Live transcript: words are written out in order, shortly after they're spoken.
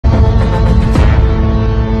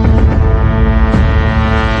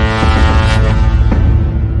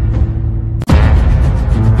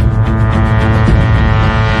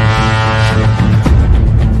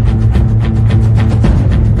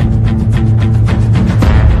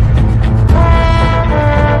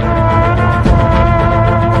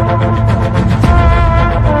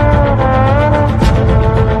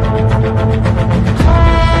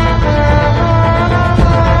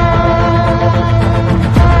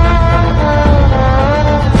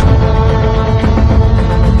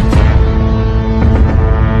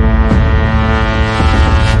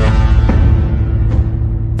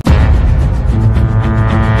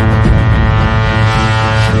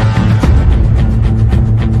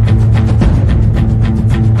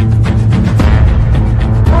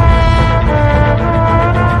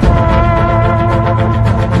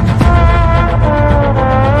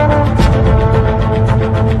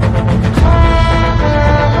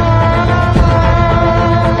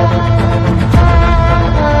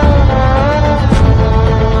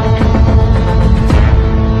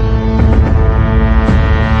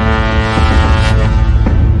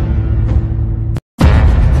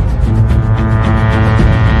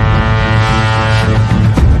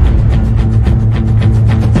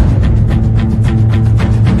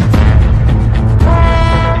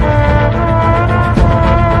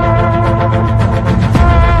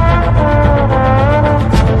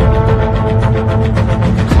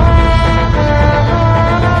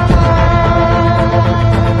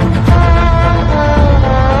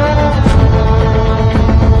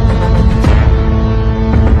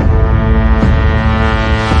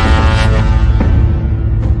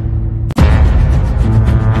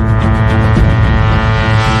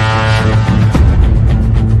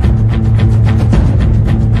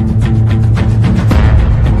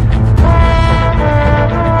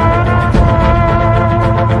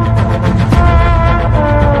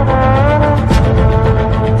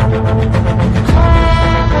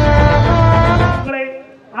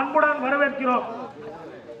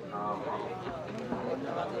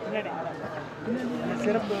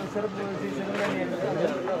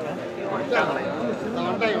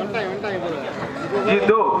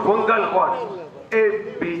இது Pongal code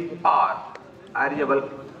APR அறியவல்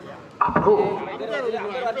அப்போ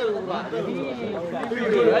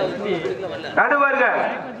நடுவர்கள்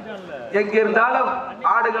எங்க இருந்தாலும்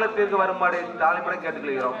ஆடுகளத்திற்கு வருமாறு தாலிப்பட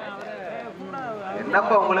கேட்டுக்கொள்கிறோம்.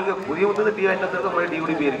 என்னப்பா உங்களுக்கு புதிய வந்து டீ வாங்கிட்டு போய் டீ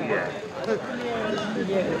குடி போயிருக்கீங்க.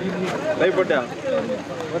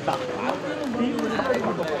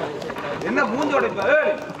 என்ன மூஞ்சோட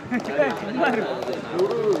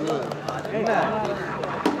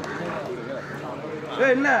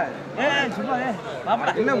என்ன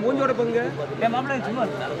என்ன மூஞ்சோட பங்கு சும்மா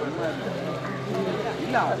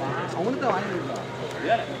இல்ல அவனுக்கு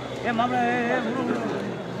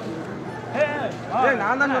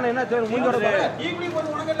நான் தான் சொன்னேன். என்ன மூஞ்சோட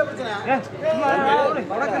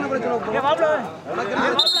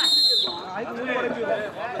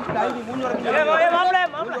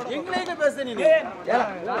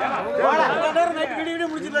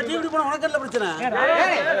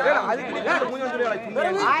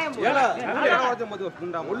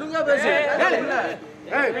ஒழுங்கா பேசு.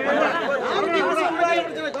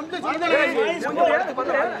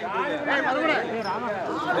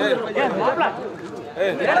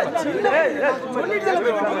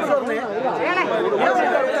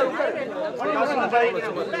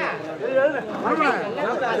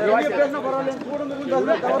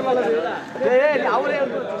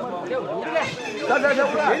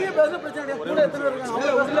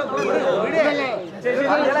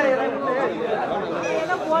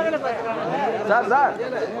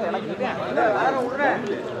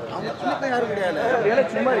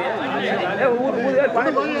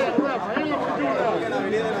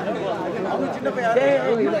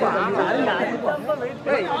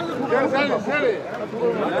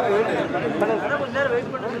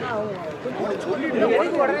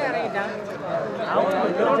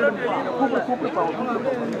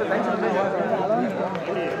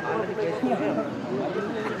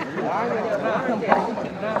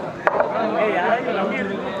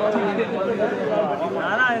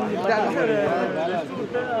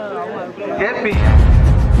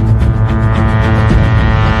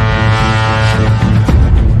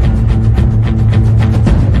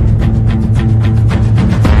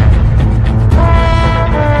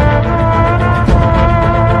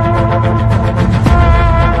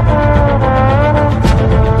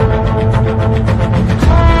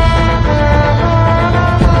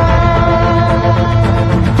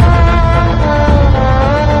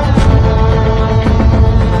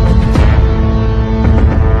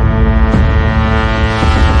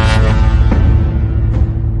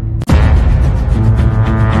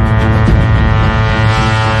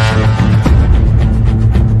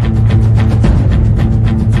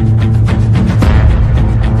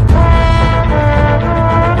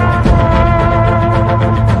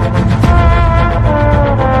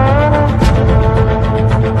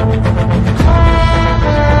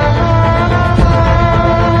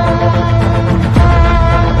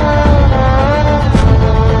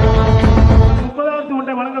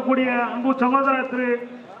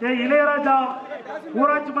 இளையராஜா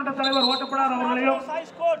ஊராட்சி மன்ற தலைவர் ஓட்டப்படார் அவர்களையும்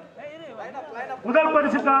முதல்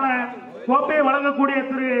பரிசுக்கான கோப்பையை வழங்கக்கூடிய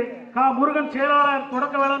திரு க முருகன் செயலாளர்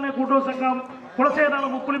தொடக்க வேளாண்மை கூட்டுறவு சங்கம் குலசேகர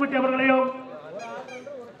முப்புலிமிட்டி அவர்களையும்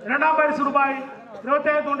இரண்டாம் பரிசு ரூபாய்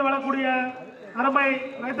 25 கொண்டு வழங்கக்கூடிய அருமை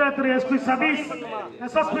வைத்திய திரு SP Satish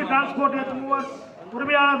SSP transport movers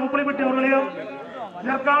உரிமையாளர் முப்புலிமிட்டி அவர்களையும்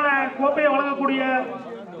இதற்கான கோப்பையை வழங்கக்கூடிய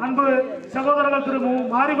அன்பு சகோதரர்கள் திரு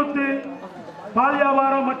மாரிமுத்து பால்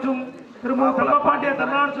வியாபாரம் மற்றும் திரு தங்கப்பாண்டிய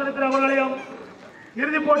தமிழ்நாடு சுதந்திர அவர்களையும்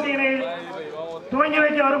இறுதிப் போட்டியினை துவங்கி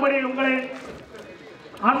வைக்க வரும்படி உங்களை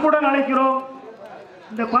அன்புடன் அழைக்கிறோம்.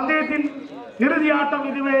 இந்த பந்தயத்தின் இறுதி ஆட்டம்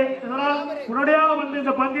இதுவே. இதனால் உடனடியாக வந்து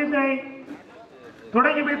இந்த பந்தயத்தை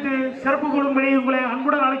தொடங்கி வைத்து சிறப்பு கொள்ளும்படி உங்களை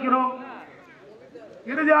அன்புடன் அழைக்கிறோம்.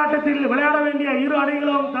 இறுதி ஆட்டத்தில் விளையாட வேண்டிய இரு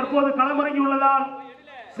அணிகளும் தற்போது களமிறங்கி உள்ளதால்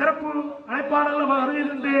சிறப்பு அழைப்பாளர்கள்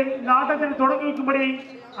வருகின்ற இந்த ஆட்டத்தை தொடங்கி வைக்கும்படி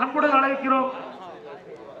அன்புடன் அழைக்கிறோம்.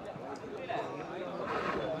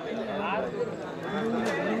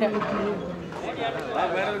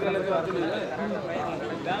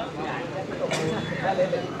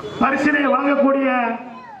 பரிசினை வழங்கக்கூடிய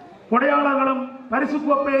கொடையாளர்களும் பரிசு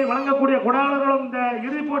கோப்பையை வழங்கக்கூடிய கொடையாளர்களும் இந்த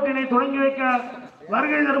இறுதிப் போட்டியினை தொடங்கி வைக்க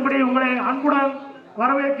வருகை தரும்படி உங்களை அன்புடன்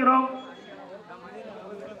வரவேற்கிறோம்.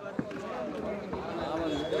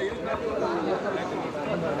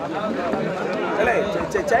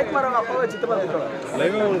 चेक मारो आप चित्त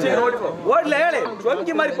रोड पे ओडले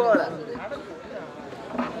चोंकी मारी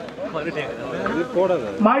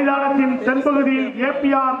மைதானத்தின் தென்பகுதியில்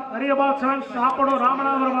ஏபிஆர் அரியபால் செவன்ஸ் ஆப்பனூர்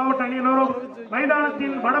ராமநாதபுரம் மாவட்ட அணியினரும்,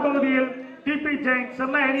 மைதானத்தின் வடபகுதியில் டிபி ஜெயின்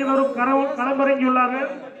சென்னை அணியினரும் களமிறங்கியுள்ளார்கள்.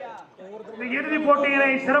 இந்த இறுதிப்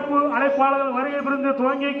போட்டியினை சிறப்பு அழைப்பாளர்கள் வருகை புரிந்து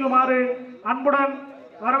துவங்கி வைக்குமாறு அன்புடன்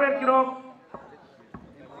வரவேற்கிறோம்.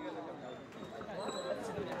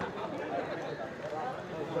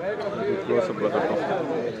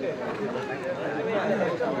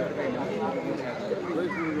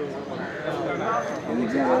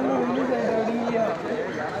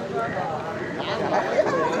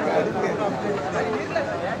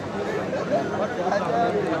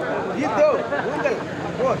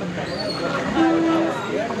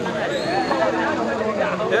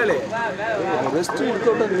 ரெஸ்ட்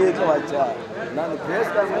எடுத்து நீங்க வாச்சா நான்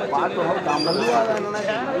பேசுறாங்க பாட்டு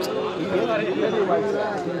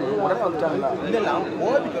உடனே வந்துட்டாங்களா இல்ல அவன்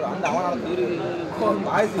போதிக்கிறோம் அந்த அவனால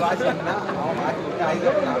வாய்ஸ் வாசிக்கணும்னா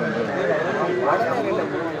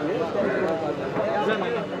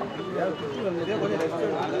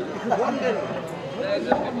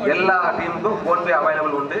எல்லா டீமுக்கும் போன்பே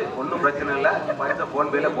அவைலபிள் உண்டு, ஒன்றும் பிரச்சனை இல்லை. பரிசை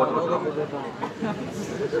போன்பேல போட்டு விட்டுரும்.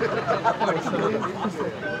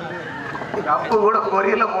 கப்பு கூட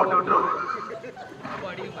கொரியர்ல போட்டு விட்டுரும்.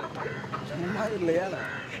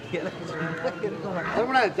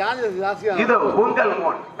 இது உங்கள்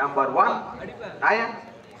மோன் நம்பர் 1 9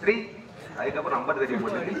 3. அதுக்கப்புறம் நம்பர் தெரிய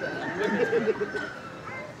மாட்டேங்குது.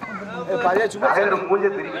 மூஞ்ச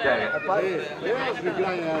திரும்பிட்டாங்க.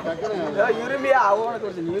 இருமையா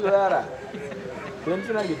அவனுக்கு நீங்க வேற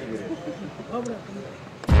டென்ஷன் ஆகிட்டு.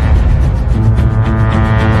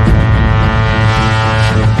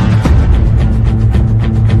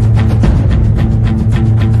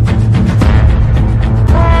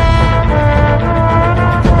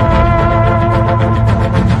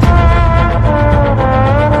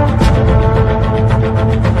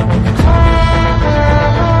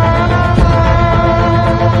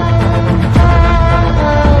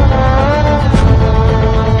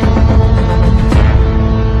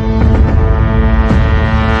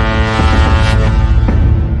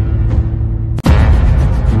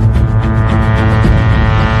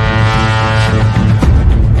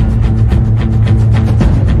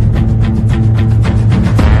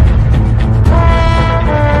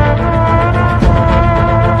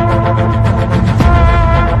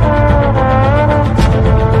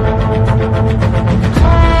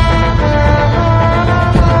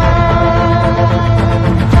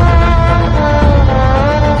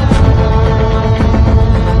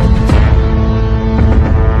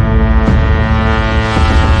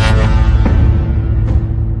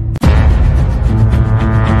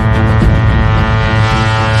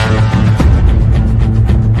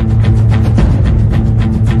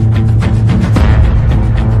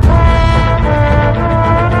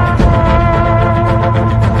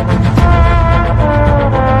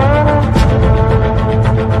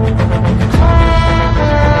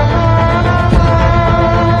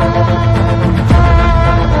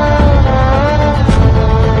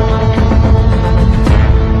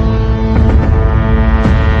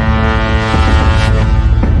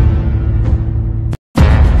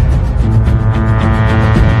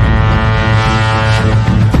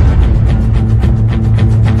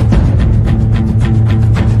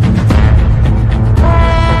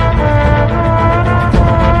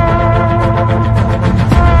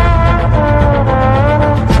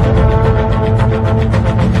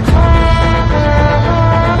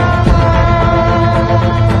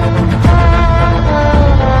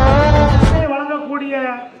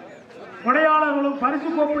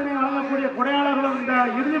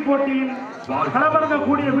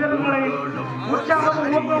 களமிறங்கக்கூடிய வீரர்களை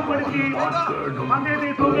உற்சாகமும் ஊக்கப்படுத்தி பந்தயத்தை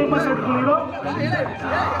துவக்கி எடுத்துள்ளோம்.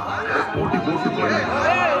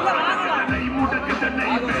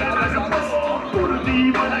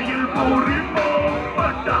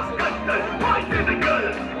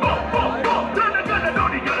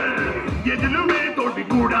 எதிலுமே தோல்வி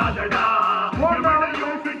கூடாதடா,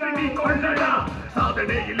 கொள்ளடா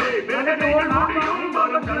சாதனையிலே வேதனைகள் முடியும்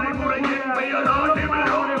வரும் தலைமுறையின் பெயரால்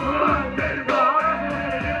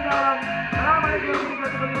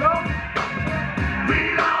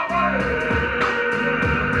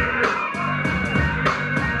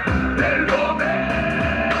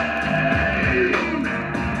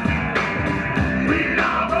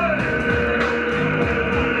வீழாமல்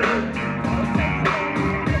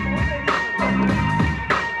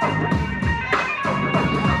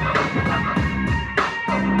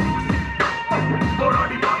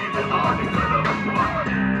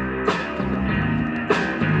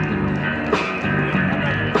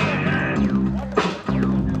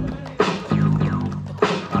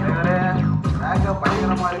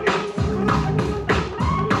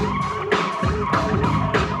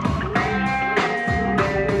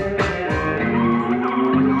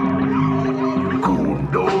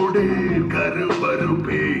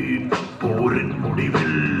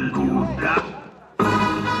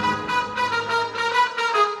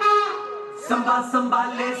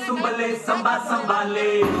संभाले सुंबले संभा संभाले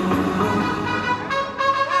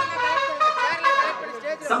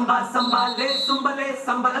संभा संभाले सुंबले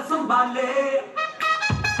संभल संभाले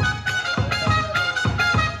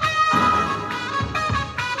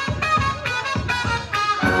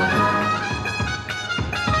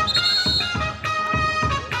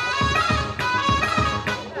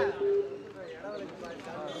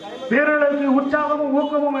வீரர்களுக்கு உற்சாகமும்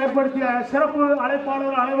ஊக்கமும் ஏற்படுத்திய சிறப்பு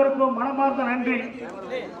அழைப்பாளர் அனைவருக்கும் மனமார்ந்த நன்றி.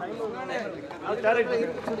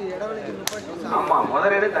 ஆமா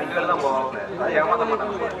முதலே தங்கிகள் தான் போவாங்க, அது ஏமாத்த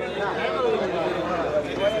மாட்டாங்க.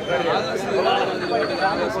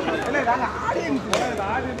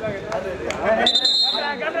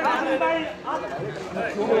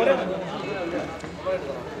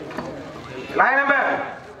 லைன் நம்பர்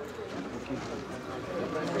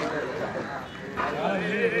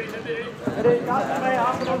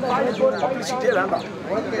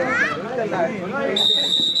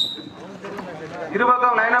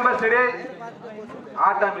இருபக்கம் லைன் நம்பர் சரி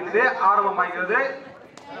ஆட்டம் இது ஆரம்பமாகிறது.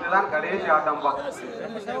 இதுதான் கடைசி ஆட்டம் பா.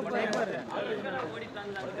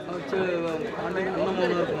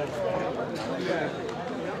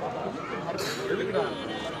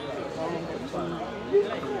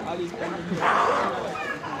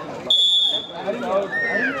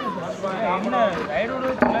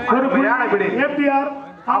 APR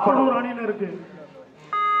ஆப்பனூர் அணியில் இருக்கு.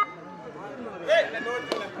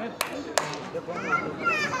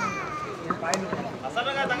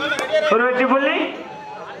 ஒரு வெற்றி புள்ளி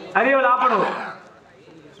அறிவல் ஆப்பனூர்.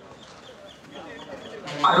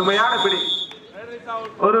 அருமையான பிடி.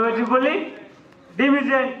 ஒரு வெற்றி புள்ளி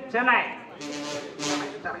டிவிஜன் சென்னை.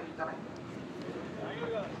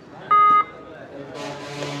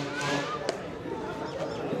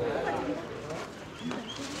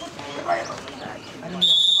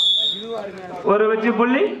 ஒரு வெற்றி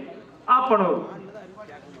புள்ளி ஆப்பனூர்.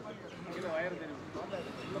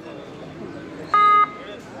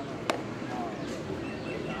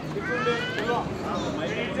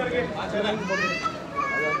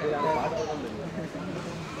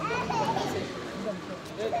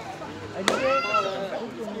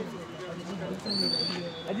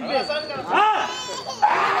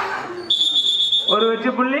 ஒரு வெற்றி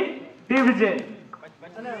புள்ளி டிவிஜன்.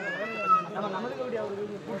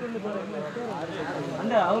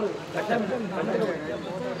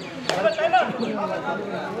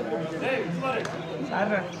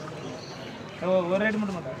 ஒரு ரேட்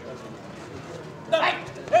மட்டும்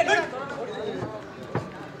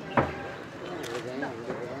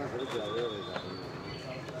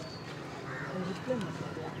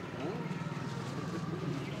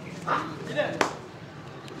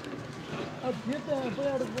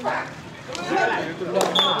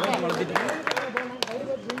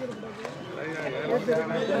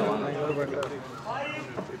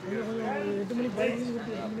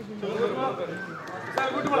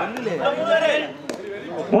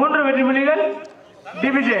மூன்று வெற்றி புள்ளிகள்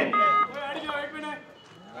டிவிஜன்.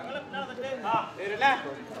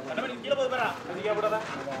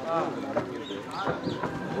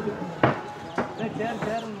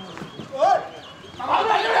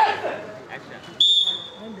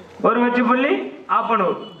 ஒரு வெற்றி புள்ளி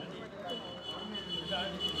ஆப்பனூர்.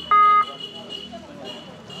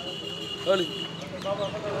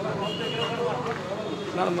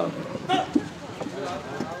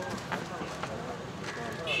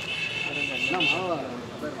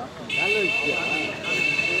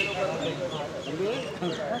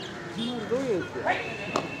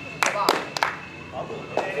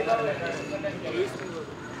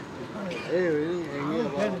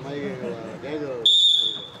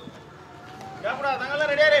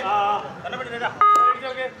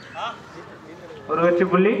 ஒரு வெற்றி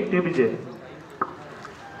புள்ளி டிபிஜே.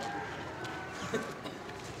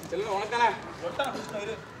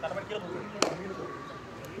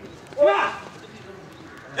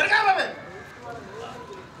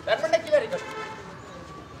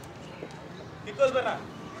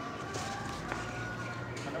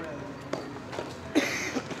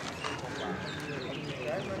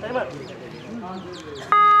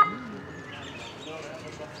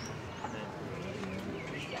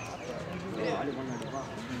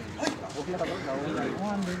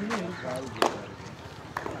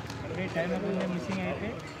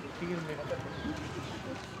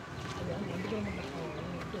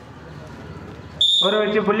 ஒரு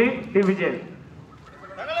வெற்றி புள்ளி டிவிஜன்.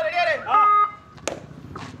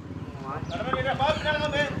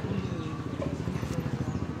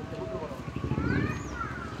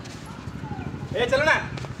 चलना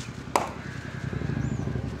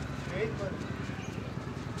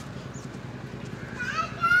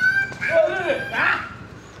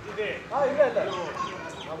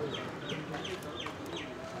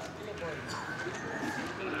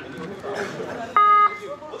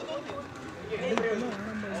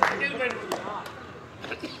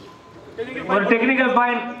ஒரு technical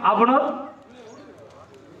point Appanur.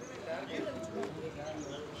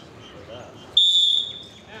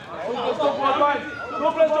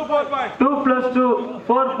 2+2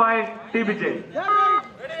 4 point TBJ.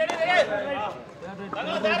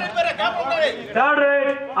 Third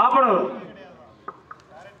rate Aapanoor.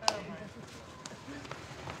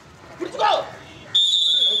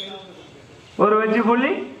 ஒரு வெற்றி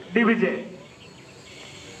புள்ளி TBJ.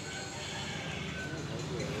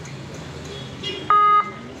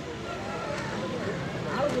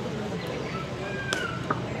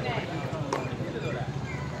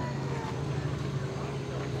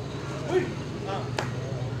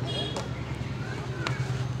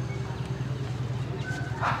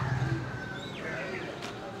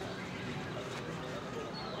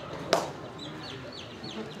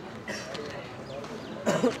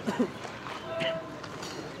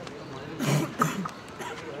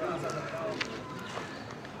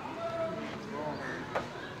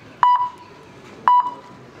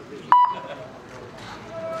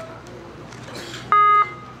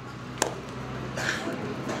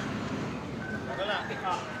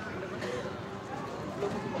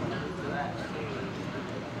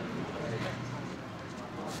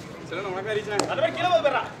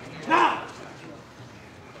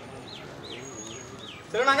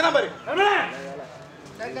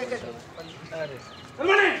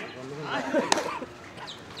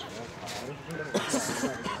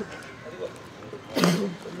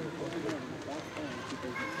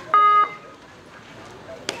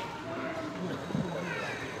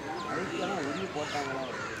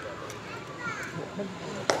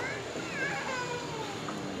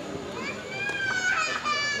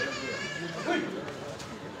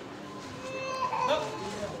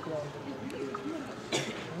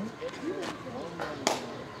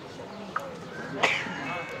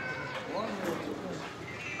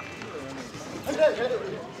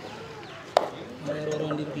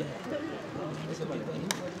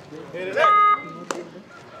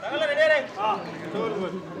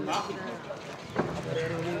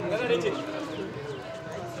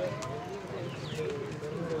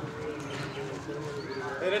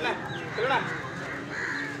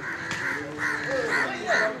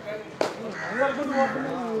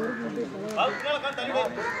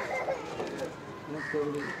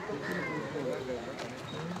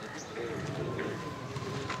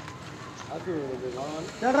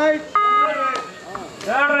 Third right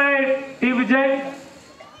TBJ.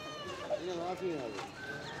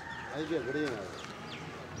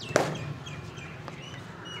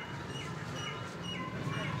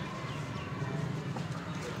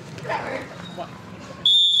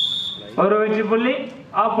 ஒரு வெற்றி புள்ளி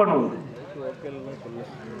Aapanoor.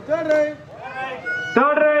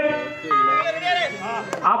 Third right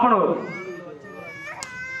Aapanoor.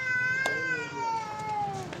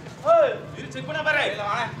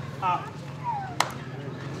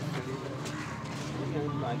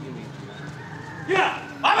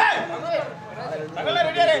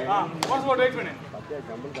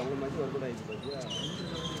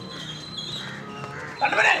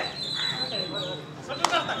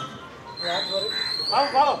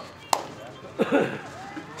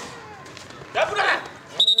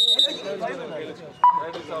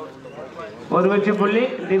 ஒரு வெற்றி புள்ளி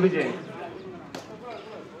TBJ.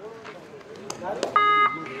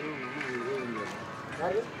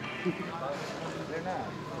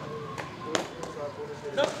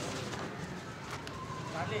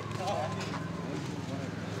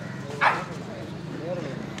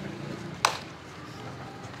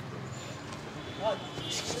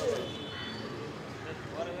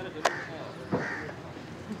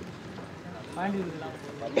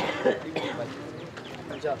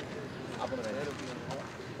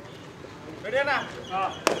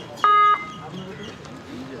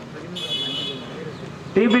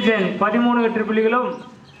 TBJ 13 வெற்றி புள்ளிகளும்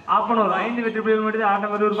Aapanoor 5 வெற்றி புள்ளிகளும் எடுத்து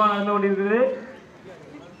ஆட்டம் விறுவிறுப்பாக நடந்து கொண்டிருக்கிறது.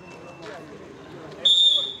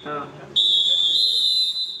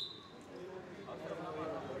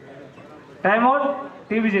 Time out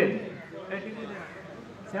TBJ.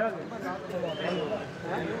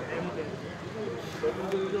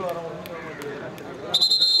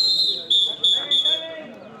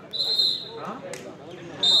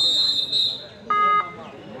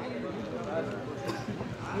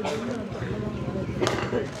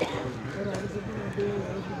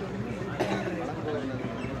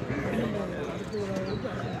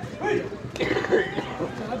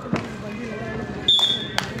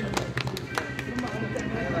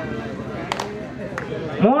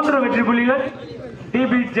 3 வெற்றி புள்ளிகள்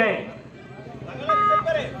டிபி ஜெயின்.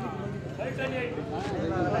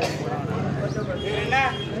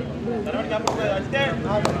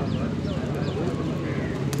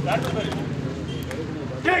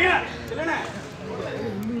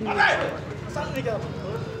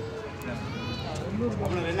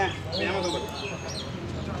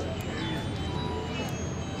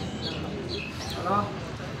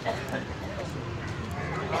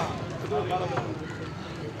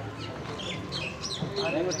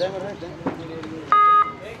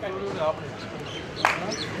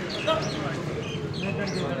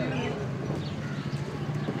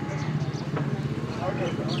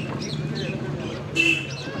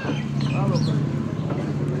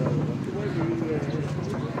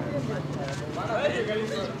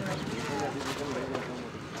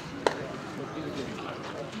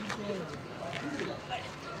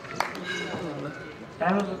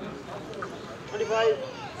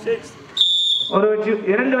 ஒரு வெற்றி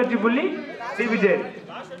 2 வெற்றி புள்ளி டிபி ஜெயின்.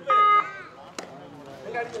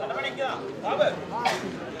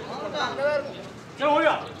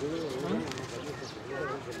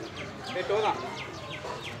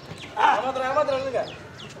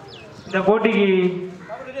 இந்த போட்டிக்கு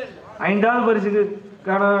 5வது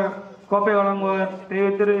பரிசுக்கான கோப்பை வழங்குவார்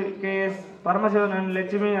திரு KS பரமசிவன்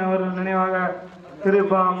லட்சுமி அவர்கள் நினைவாக திரு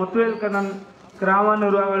முத்துவேல் கண்ணன் கிராம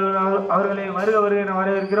நிர்வாகிகள் அவர்களை வருக வருக என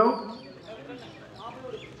வரவேற்கிறோம்.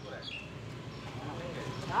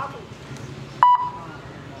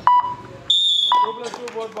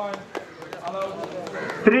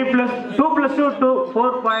 Three plus 2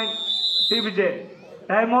 4 point TBJ.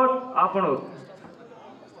 Time out Aapanoor.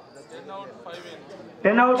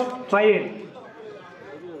 10 out 5 in.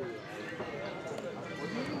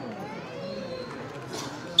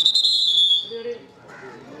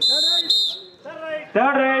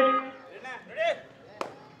 Third right.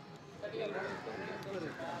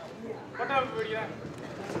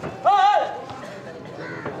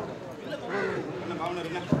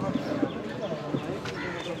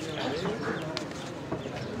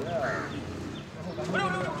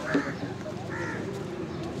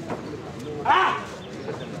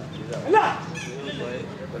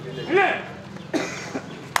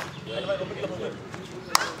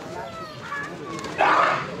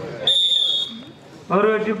 ஒரு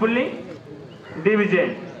வெற்றி புள்ளி டிவிஜே.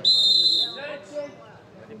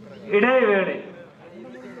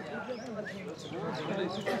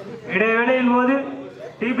 இடைவேளையின் போது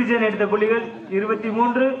டிபிஜே எடுத்த புள்ளிகள்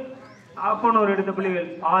 23, ஆப்பனூர் எடுத்த புள்ளிகள்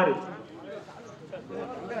 6.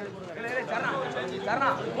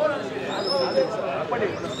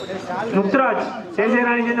 முத்துராஜ்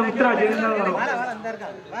சேசேராணி சேர்ந்த முத்துராஜ் இருந்தாலும்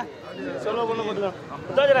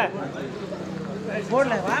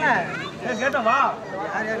கேட்டவா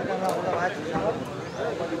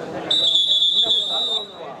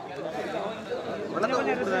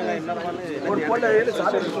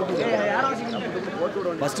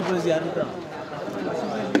ஃபர்ஸ்ட் பிரைஸ் யாருக்கு?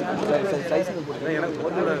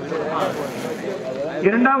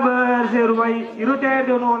 இரண்டாம் பரிசு ரூபாய்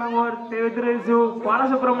 25,000 வழங்குவார் திரு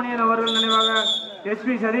பாலசுப்ரமணியன் அவர்கள் நினைவாக SP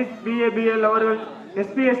சதீஷ் BABL அவர்கள்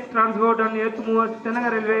SPS transport and earth movers தென்னக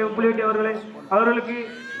ரயில்வே புலிவெட்டி அவர்களுக்கு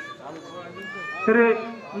திரு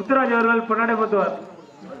முத்துராஜ் அவர்கள் பொன்னாடை போத்துவார்.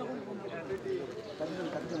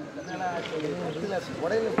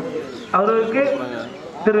 அவர்களுக்கு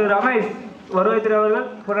திரு ரமேஷ் வருவாய்த்துறை அவர்கள்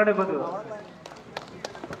பொன்னாடை போத்துவார்.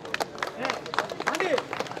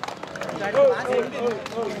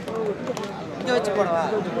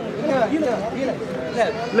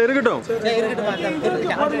 இருக்கட்டும்.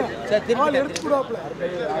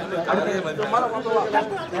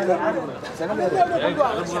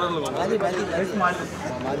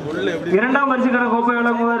 இரண்டாம் பரிசுக்கான கோப்பை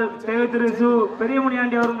வழங்குவார் திரு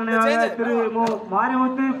பெரியமுனியாண்டி அவர்கள் நினைவாக திரு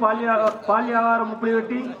மாரிமுத்து பால்யாவார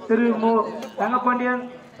முப்புலிவெட்டி, திரு தங்கப்பாண்டியன்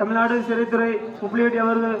தமிழ்நாடு சிறைத்துறை முப்புலிவெட்டி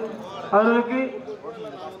அவர்களுக்கு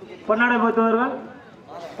பொன்னாடை போத்துவார்கள்.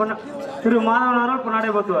 திரு மாதவன் அவர்கள் பொன்னாடை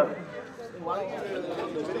போத்துவார்.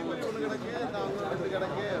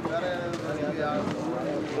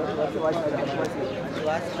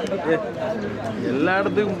 எல்லா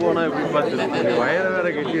இடத்துக்கும் போனா எப்படி பார்த்து வயரை வேற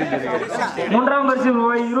கட்டி வச்சிருக்கேன். மூன்றாம் பரிசு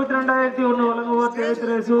ரூபாய் 22,001 வழங்குவோர்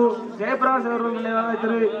திரு ஜெயபிரகாஷ் அவர்கள் நினைவாக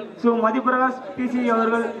திரு மதிப்பிரகாஷ் PC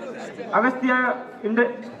அவர்கள் Agastya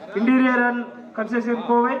interior and construction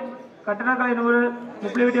Kovai கட்டடக்கலை நிபுணர்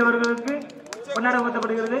முப்புலிவெட்டி அவர்களுக்கு பொன்னாடை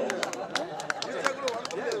போத்தப்படுகிறது.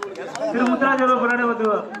 திரு முத்துராஜ் அவர்கள் பொன்னாடை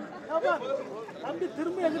போத்துவார்.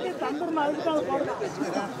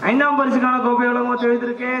 ஐந்தாம் பரிசுக்கான கோப்பை வழங்குவோர்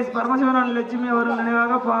திரு கே எஸ் பரமசிவன் லட்சுமி அவர்கள்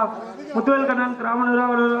நினைவாக முத்துவேல் கண்ணன் கிராமநூர்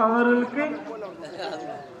அவர்களுக்கு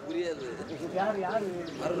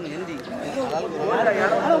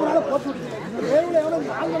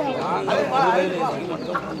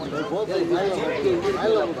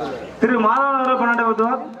திரு மாதவர்கள் கொண்டாட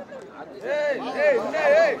வருவார்.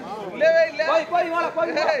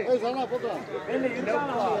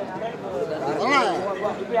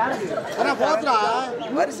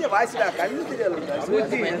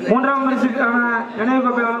 மூன்றாம் பரிசுக்கான நினைவு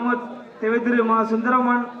கோப்பை வழங்குவோர் திரு மா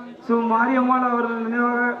சுந்தரமன் சு மாரியம்மாள் அவர்கள்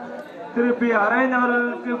நினைவாக திரு பி அரவிந்த்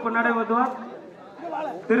அவர்களுக்கு கொண்டாட வருவார்.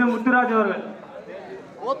 திரு முத்துராஜ் அவர்கள்.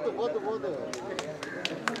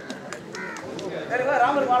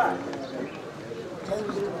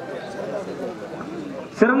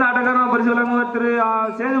 சிறந்த ஆட்டக்காரராக பரிசு வழங்குவோர் திரு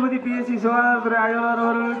சேதுபதி PSC சுகாதாரத்துறை ஆய்வாளர்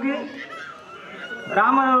அவர்களுக்கு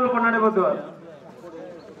ராமன் அவர்கள் கொண்டாடப்படுவார்.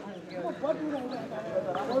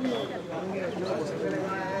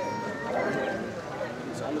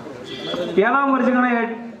 ஏழாம் பரிசுக்கான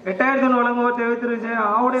 8000 வழங்குவோர் திரு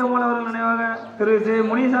ஆவுடையம்மாள் அவர்கள் நினைவாக திரு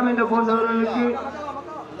முனிசாமி இந்த போஸ் அவர்களுக்கு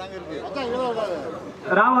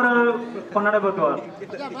ராமர் அவர்கள் கொண்டாடப்படுவார்.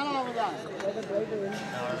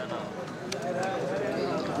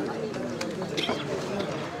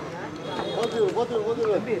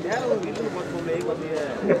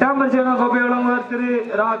 எட்டாம் பரிசுக்கான கோப்பை வழங்குவோர் திரு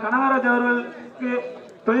கனகராஜ் அவர்களுக்கு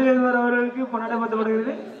தொழிலதிபர் அவர்களுக்கு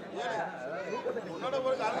கொண்டாடப்படுகிறது.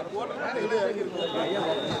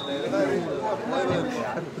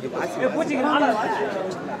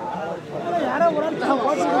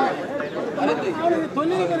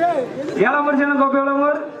 ஏழாம் பரிசுக்கான கோப்பை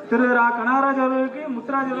வழங்குவோர் திரு கனகராஜ் அவர்களுக்கு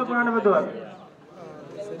முத்துராஜ் அவர்கள் கொண்டாடப்படுவார்.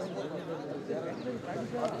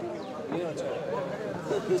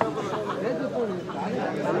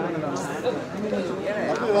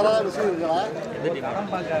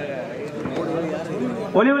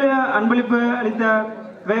 ஒளி ஒளி அன்பளிப்பு அளித்த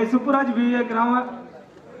சுப்புராஜ் BA கிராம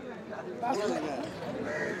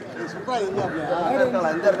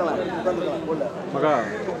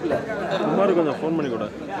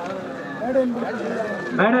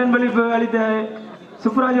மேடை அன்பளிப்பு அளித்த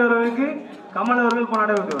சுப்புராஜ் அவர்களுக்கு கமல் அவர்கள்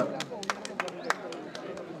கொண்டாட வருவார்.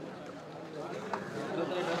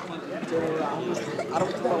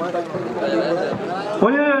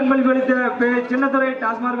 ஒளி அன்பளிப்பு அளித்த சின்னத்துறை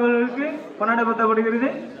டாஸ்மார்க் அவர்களுக்கு கொண்டாடப்படுகிறது.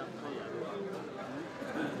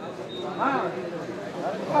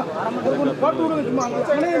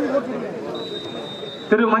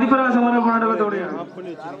 திரு மதிப்பராசம் அவர்கள் கொண்டாடப்படுகிறது.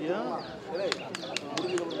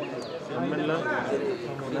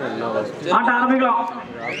 ஆட்டம் ஆரம்பிக்கலாம்.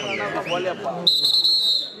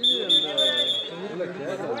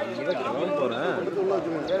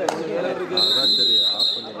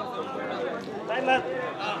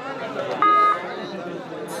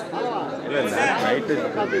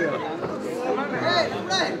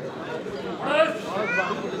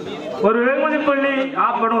 ஒரு வெகுமதிப்பள்ளி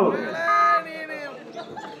ஆப்பனூர்.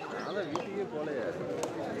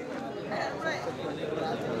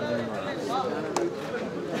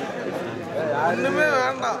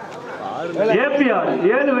 APR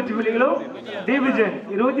 7 வெற்றி புள்ளிகளும் DB Jain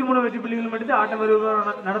 23 வெற்றி புள்ளிகளும் எடுத்து ஆட்டம்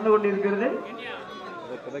நடந்து கொண்டிருக்கிறது.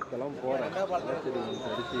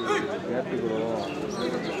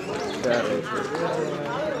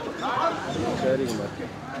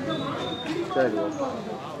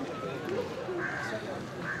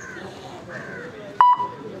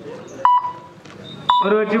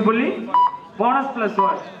 ஒரு வெற்றி புள்ளி bonus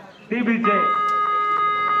 +1 DB Jain.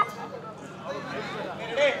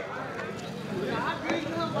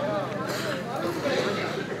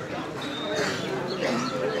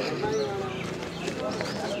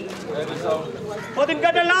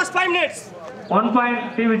 got the last 5 minutes. 1 point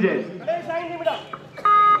DB Jain.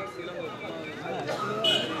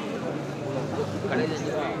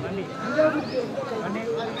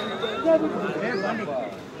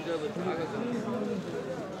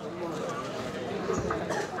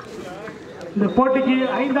 இந்த போட்டிக்கு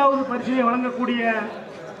 5வது பரிசினை வழங்கக்கூடிய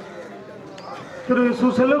திரு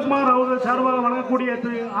செல்வகுமார் அவர்கள் சார்பாக வழங்கக்கூடிய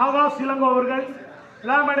திரு ஆகாஷ் இளங்கோ அவர்கள்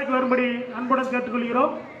விழாமேடைக்கு வரும்படி அன்புடன்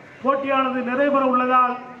கேட்டுக்கொள்கிறோம். போட்டியானது நிறைவேற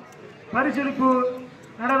உள்ளதால் பரிசீலிப்பு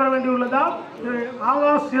நடைபெற வேண்டியுள்ளதால் திரு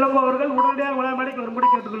ஆகாஷ் இளங்கோ அவர்கள் உடனடியாக விழாமேடைக்கு வரும்படி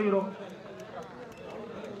கேட்டுக்கொள்கிறோம்.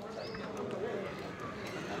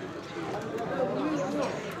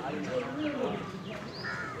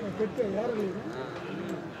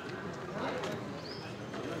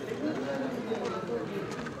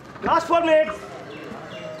 Last 4 minutes.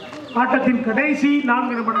 ஆட்டத்தின் கடைசி 4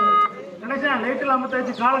 நிமிடங்கள். கடைசியா லைட்டில்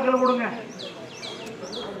அமர்த்தாச்சு, காலக்கிழமை கொடுங்க.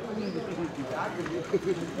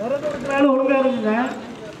 ஒழுங்கா இருக்குங்க.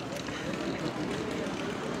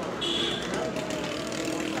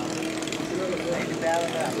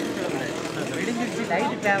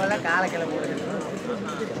 லைட் தேவையில்ல காலக்கிழமை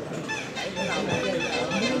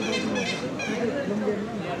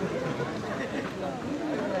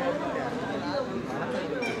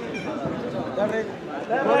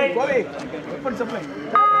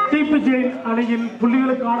டிபி ஜெயின் அணியின்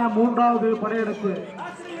புள்ளிகளுக்கான 3வது படையெடுப்பு.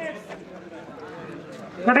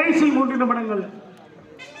 கடைசி 3 நிமிடங்கள்.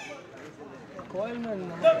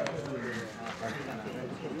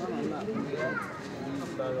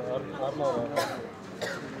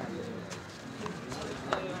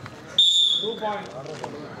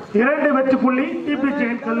 இரண்டு வெற்றி புள்ளி டிபி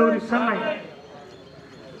ஜெயின் கல்லூரி சென்னை.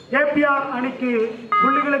 ஏபிஆர் அணிக்கு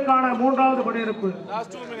புள்ளிகளுக்கான 3வது படையெடுப்பு.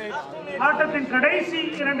 ஆட்டத்தின் கடைசி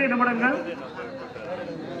 2 நிமிடங்கள்.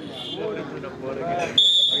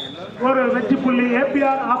 ஒரு வெற்றி புள்ளி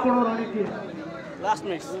ஏபிஆர் ஆப்பனூர் அணிக்கு.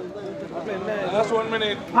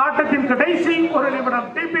 ஆட்டத்தின் கடைசி 1 நிமிடம்.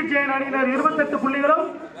 டிபி ஜெயின் அணியினர் 28 புள்ளிகளும்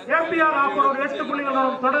ஏபிஆர் ஆப்பனூர் 8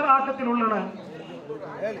 புள்ளிகளும் தொடர் ஆட்டத்தில் உள்ளனர்.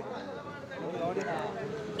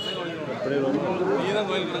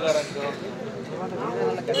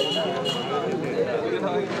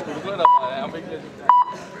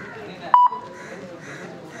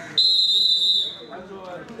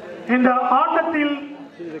 இந்த ஆட்டத்தில்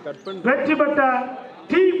வெற்றி பெற்ற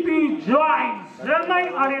டிபி ஜெயின் சென்னை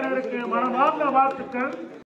அணியினருக்கு மனமார்ந்த வாழ்த்துக்கள்.